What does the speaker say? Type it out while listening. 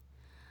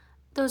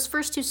Those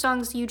first two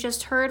songs you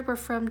just heard were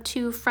from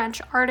two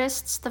French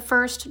artists. The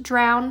first,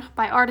 Drown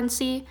by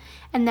Ardency,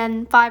 and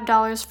then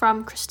 $5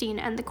 from Christine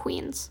and the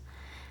Queens.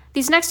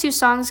 These next two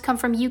songs come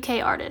from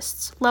UK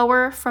artists,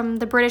 Lower from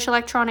the British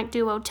electronic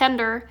duo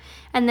Tender,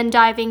 and then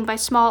Diving by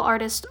small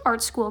artist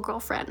Art School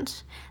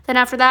Girlfriend. Then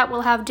after that,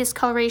 we'll have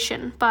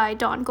Discoloration by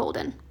Dawn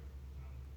Golden.